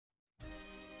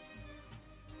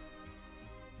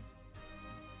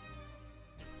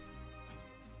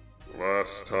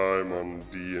Last time on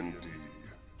D&D,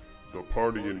 the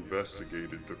party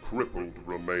investigated the crippled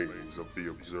remains of the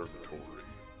observatory,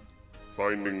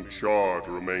 finding charred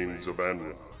remains of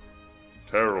Enra,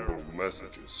 terrible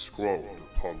messages scrawled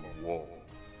upon the wall.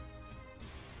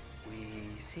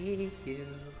 We see you.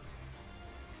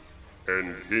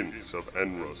 And hints of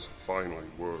Enra's final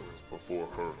words before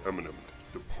her imminent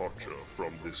departure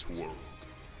from this world.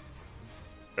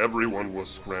 Everyone was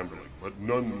scrambling, but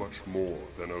none much more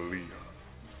than Aaliyah,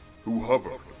 who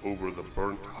hovered over the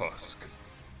burnt husk,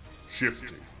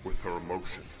 shifting with her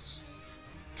emotions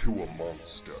to a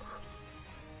monster,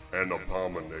 an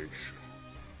abomination.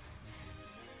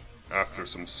 After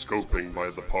some scoping by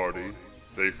the party,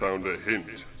 they found a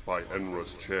hint by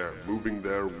Enra's chair moving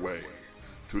their way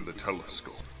to the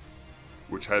telescope,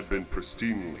 which had been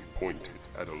pristinely pointed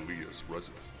at Aaliyah's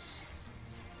residence.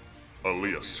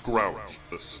 Aaliyah scrounged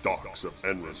the stocks of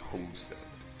Enra's homestead,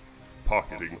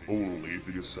 pocketing only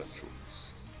the essentials,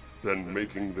 then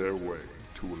making their way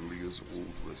to Aaliyah's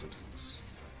old residence,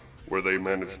 where they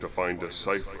managed to find a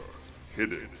cipher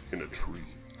hidden in a tree,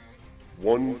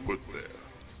 one put there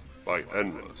by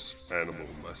Enra's animal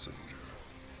messenger.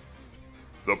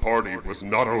 The party was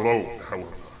not alone,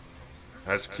 however,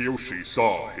 as Kiyoshi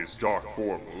saw his dark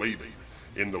form laden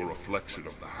in the reflection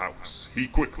of the house. He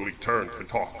quickly turned to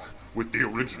talk with the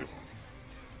original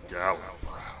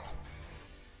Galabrow,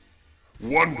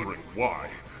 wondering why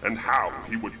and how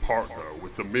he would partner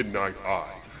with the Midnight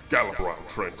Eye. Galabrow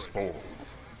transformed.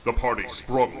 The party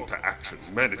sprung to action,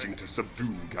 managing to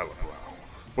subdue Galabrow.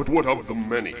 But what of the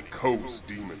many Koz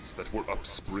demons that were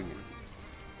upspringing?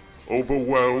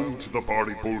 Overwhelmed, the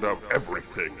party pulled out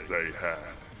everything they had.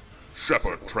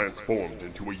 Shepard transformed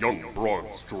into a young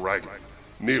bronze dragon,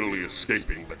 nearly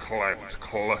escaping the clamped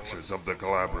clutches of the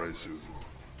Glabrezu.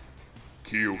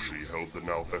 Kiyoshi held the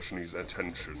Nalfeshni's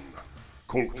attention.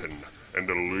 Colton and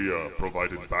Aaliyah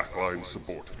provided backline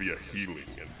support via healing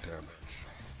and damage.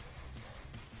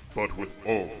 But with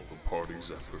all the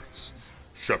party's efforts,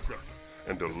 Shepard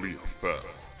and Aaliyah fell.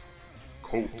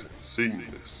 Colton, seeing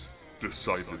this,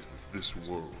 decided this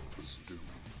world was doomed,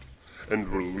 and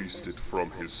released it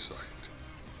from his sight,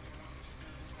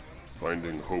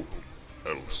 finding hope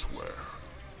elsewhere.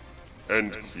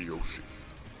 And Kiyoshi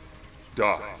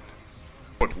died,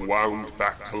 but wound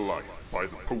back to life by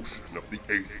the potion of the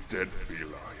 8th dead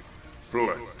feline,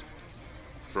 fled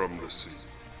from the sea.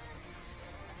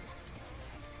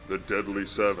 The Deadly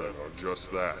Seven are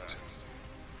just that,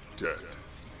 dead.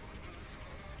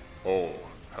 All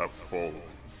have fallen,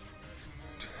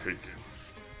 taken,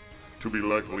 to be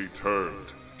likely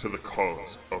turned to the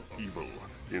cause of evil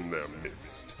in their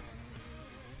midst.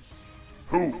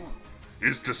 Who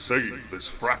is to save this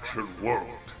fractured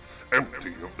world,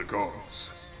 empty of the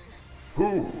gods?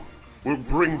 Who will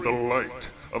bring the light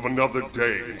of another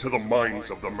day into the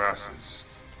minds of the masses?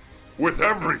 With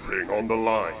everything on the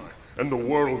line, and the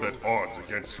world at odds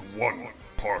against one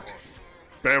party,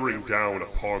 bearing down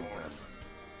upon them,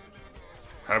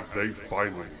 have they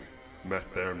finally met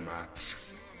their match?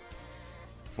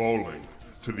 Falling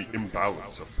to the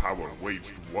imbalance of power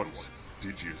waged once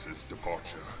Digius's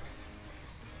departure.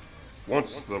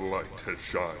 Once the light has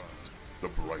shined the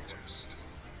brightest,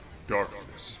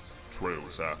 darkness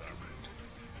trails after it,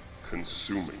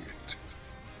 consuming it.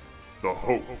 The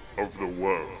hope of the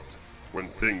world when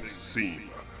things seem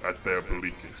at their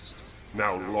bleakest,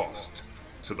 now lost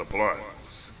to the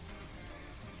plans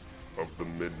of the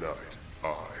Midnight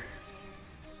Eye.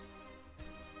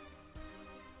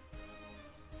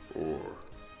 Or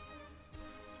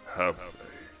have they?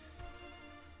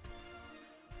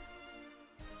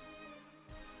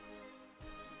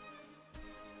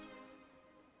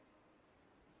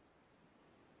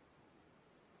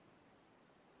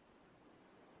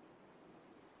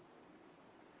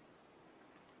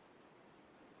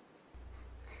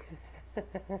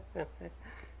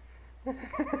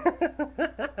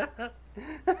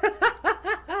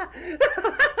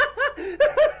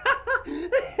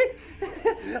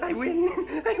 I win!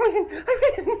 I win!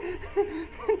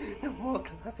 No more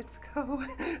closet Go.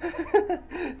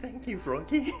 Thank you,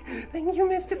 Froggy. Thank you,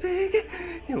 Mr. Pig.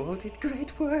 You all did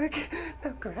great work.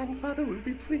 Now Grandfather will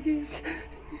be pleased.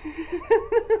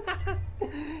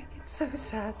 It's so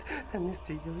sad that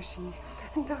Mr. Yoshi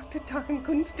and Dr. Time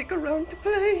couldn't stick around to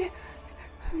play.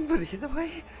 But either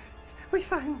way, we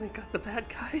finally got the bad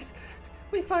guys.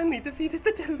 We finally defeated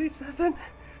the Deadly Seven.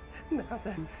 Now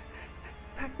then,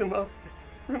 pack them up,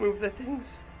 remove the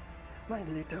things, my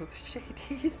little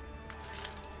shadies.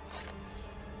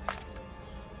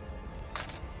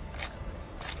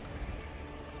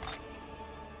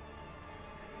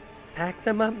 Pack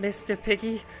them up, Mr.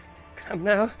 Piggy. Come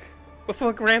now,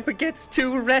 before Grandpa gets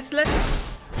too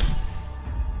restless.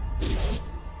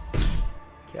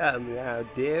 Come now,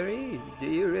 dearie. Do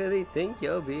you really think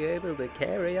you'll be able to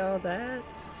carry all that?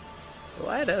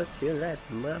 Why don't you let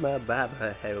Mama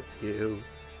Baba help you?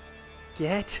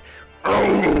 Get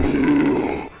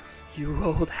over, you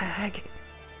old hag.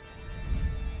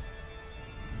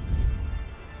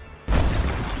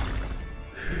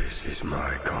 This is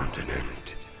my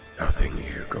continent. Nothing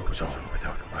here goes on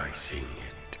without my seeing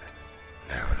it.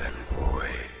 Now then, boy,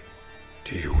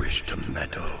 do you wish to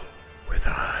meddle with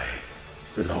I,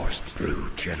 Lost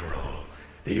Blue General,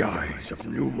 the Eyes of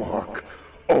Newmark,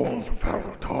 Old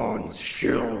Falton's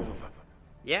Shilv?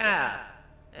 Yeah,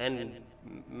 and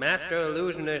Master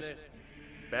Illusionist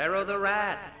Barrow the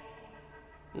Rat.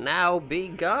 Now be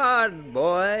gone,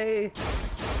 boy.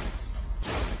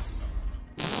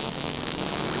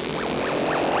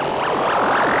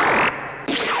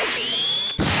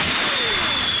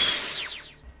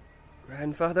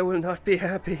 Grandfather will not be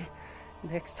happy.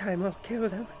 Next time I'll kill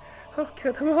them. I'll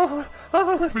kill them all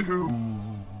of you.